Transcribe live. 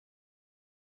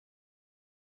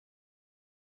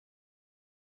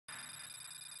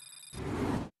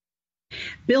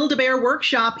Build-A-Bear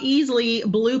Workshop easily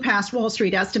blew past Wall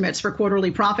Street estimates for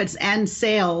quarterly profits and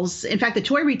sales. In fact, the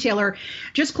toy retailer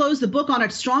just closed the book on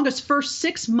its strongest first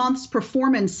 6 months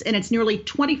performance in its nearly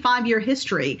 25-year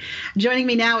history. Joining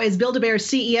me now is Build-A-Bear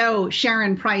CEO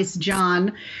Sharon Price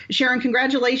John. Sharon,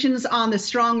 congratulations on the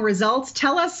strong results.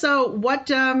 Tell us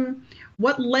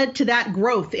what led to that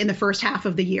growth in the first half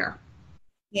of the year.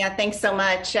 Yeah, thanks so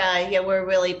much. We're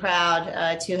really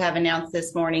proud to have announced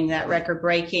this morning that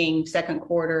record-breaking second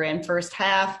quarter and first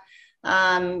half.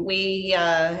 We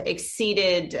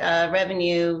exceeded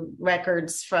revenue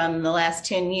records from the last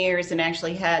 10 years and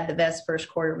actually had the best first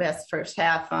quarter, best first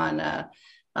half on a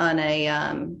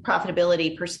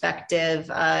profitability perspective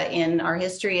in our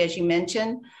history, as you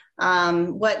mentioned.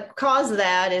 What caused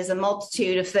that is a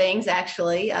multitude of things,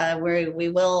 actually. We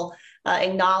will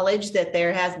acknowledge that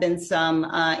there has been some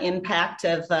impact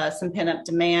of some pent-up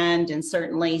demand and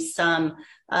certainly some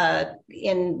the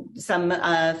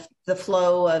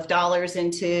flow of dollars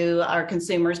into our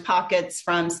consumers' pockets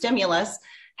from stimulus.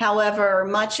 However,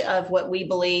 much of what we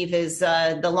believe is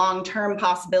the long-term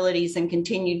possibilities and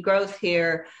continued growth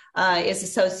here is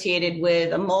associated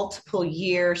with a multiple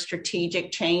year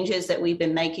strategic changes that we've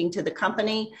been making to the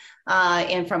company,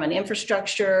 and from an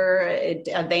infrastructure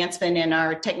advancement in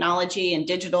our technology and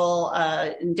digital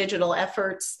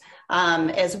efforts,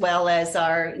 as well as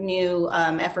our new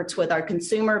efforts with our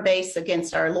consumer base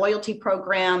against our loyalty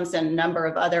programs and a number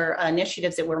of other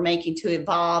initiatives that we're making to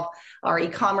evolve our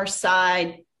e-commerce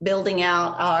side, building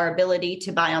out our ability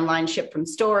to buy online, ship from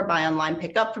store, buy online,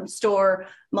 pick up from store,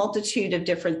 multitude of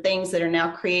different things that are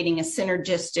now creating a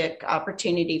synergistic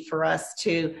opportunity for us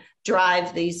to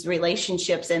drive these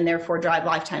relationships and therefore drive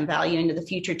lifetime value into the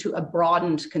future to a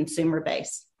broadened consumer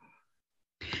base.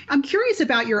 I'm curious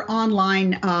about your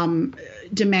online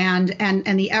demand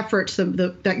and the efforts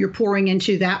that you're pouring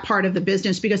into that part of the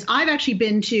business, because I've actually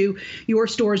been to your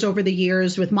stores over the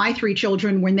years with my 3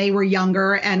 children when they were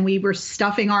younger, and we were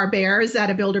stuffing our bears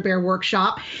at a Build-A-Bear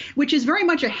Workshop, which is very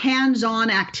much a hands-on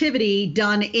activity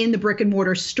done in the brick and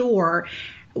mortar store.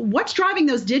 What's driving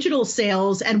those digital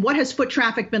sales, and what has foot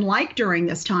traffic been like during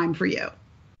this time for you?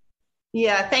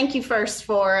 Yeah, thank you first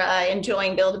for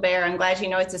enjoying Build-A-Bear. I'm glad you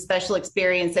know it's a special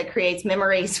experience that creates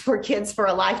memories for kids for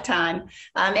a lifetime.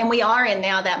 And we are in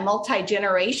now that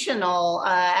multi-generational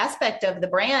aspect of the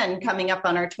brand coming up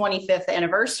on our 25th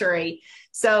anniversary.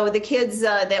 So the kids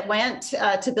that went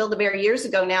to Build-A-Bear years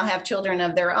ago now have children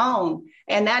of their own.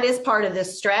 And that is part of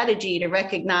this strategy to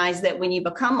recognize that when you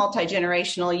become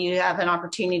multi-generational, you have an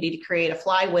opportunity to create a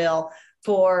flywheel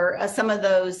for some of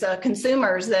those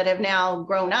consumers that have now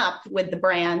grown up with the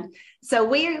brand. So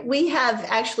we have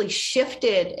actually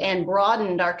shifted and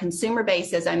broadened our consumer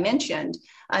base, as I mentioned,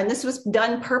 and this was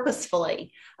done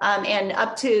purposefully. And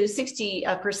up to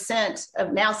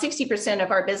 60%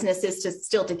 of our business is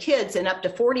still to kids, and up to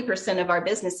 40% of our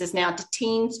business is now to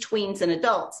teens, tweens, and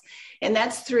adults. And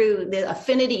that's through the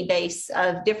affinity base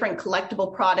of different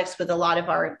collectible products with a lot of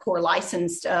our core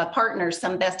licensed partners,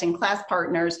 some best-in-class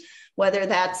partners, whether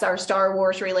that's our Star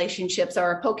Wars relationships or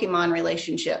our Pokemon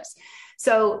relationships.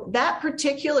 So that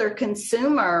particular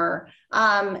consumer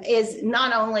is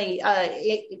not only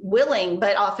willing,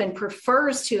 but often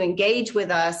prefers to engage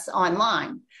with us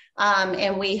online.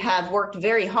 And we have worked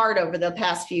very hard over the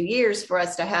past few years for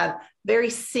us to have very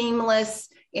seamless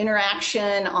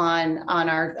interaction on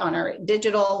our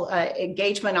digital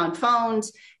engagement on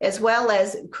phones, as well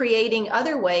as creating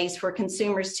other ways for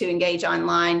consumers to engage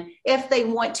online if they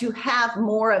want to have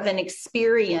more of an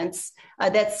experience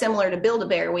that's similar to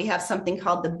Build-A-Bear. We have something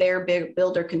called the Bear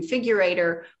Builder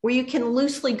Configurator, where you can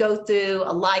loosely go through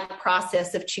a like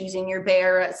process of choosing your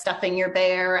bear, stuffing your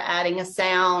bear, adding a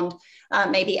sound,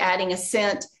 maybe adding a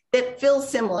scent that feels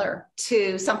similar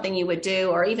to something you would do,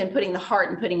 or even putting the heart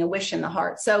and putting a wish in the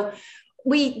heart. So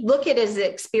we look at it as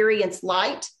experience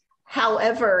light.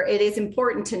 However, it is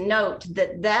important to note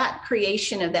that that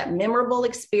creation of that memorable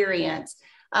experience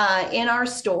in our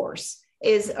stores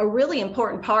is a really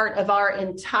important part of our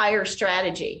entire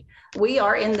strategy. We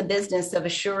are in the business of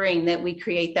assuring that we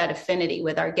create that affinity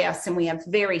with our guests, and we have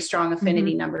very strong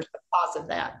affinity numbers because of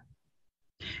that.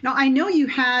 Now, I know you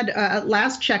had,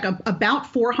 last check, about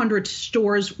 400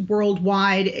 stores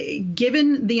worldwide.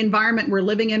 Given the environment we're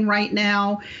living in right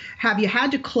now, have you had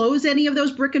to close any of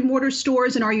those brick and mortar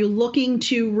stores, and are you looking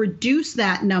to reduce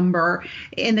that number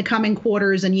in the coming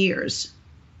quarters and years?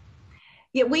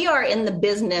 Yeah, we are in the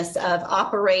business of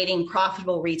operating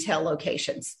profitable retail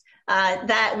locations.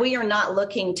 that we are not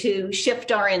looking to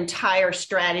shift our entire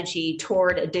strategy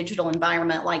toward a digital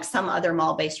environment like some other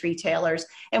mall-based retailers.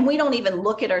 And we don't even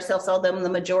look at ourselves, although the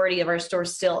majority of our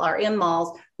stores still are in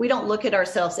malls, we don't look at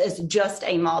ourselves as just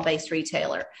a mall-based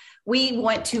retailer. We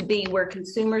want to be where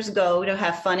consumers go to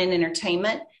have fun and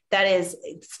entertainment. That has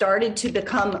started to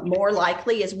become more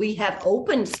likely as we have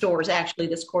opened stores actually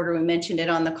this quarter. We mentioned it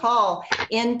on the call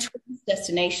in tourist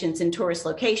destinations and tourist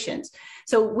locations.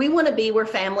 So we want to be where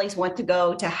families want to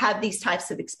go to have these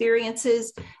types of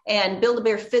experiences, and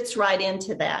Build-A-Bear fits right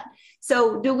into that.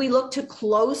 So do we look to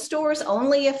close stores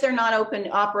only if they're not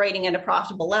operating at a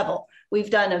profitable level? We've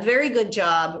done a very good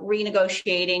job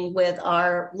renegotiating with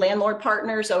our landlord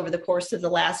partners over the course of the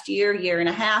last year and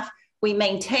a half. We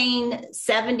maintain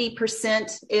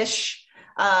 70%-ish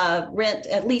rent,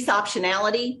 at least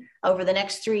optionality over the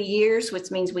next 3 years, which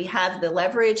means we have the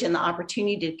leverage and the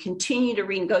opportunity to continue to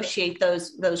renegotiate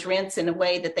those rents in a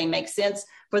way that they make sense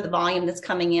for the volume that's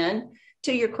coming in.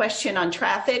 To your question on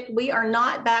traffic, we are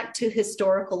not back to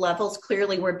historical levels.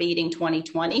 Clearly, we're beating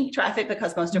 2020 traffic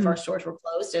because most of our stores were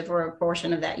closed for a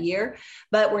portion of that year,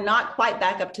 but we're not quite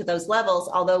back up to those levels.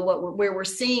 Although where we're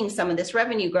seeing some of this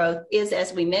revenue growth is,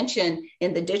 as we mentioned,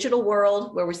 in the digital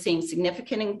world, where we're seeing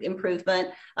significant improvement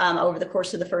over the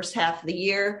course of the first half of the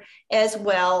year, as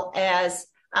well as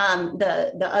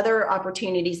the other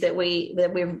opportunities that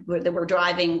we're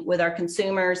driving with our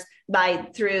consumers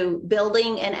through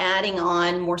building and adding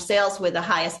on more sales with the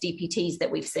highest DPTs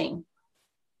that we've seen.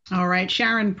 All right,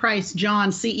 Sharon Price John,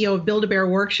 CEO of Build-A-Bear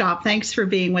Workshop. Thanks for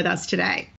being with us today.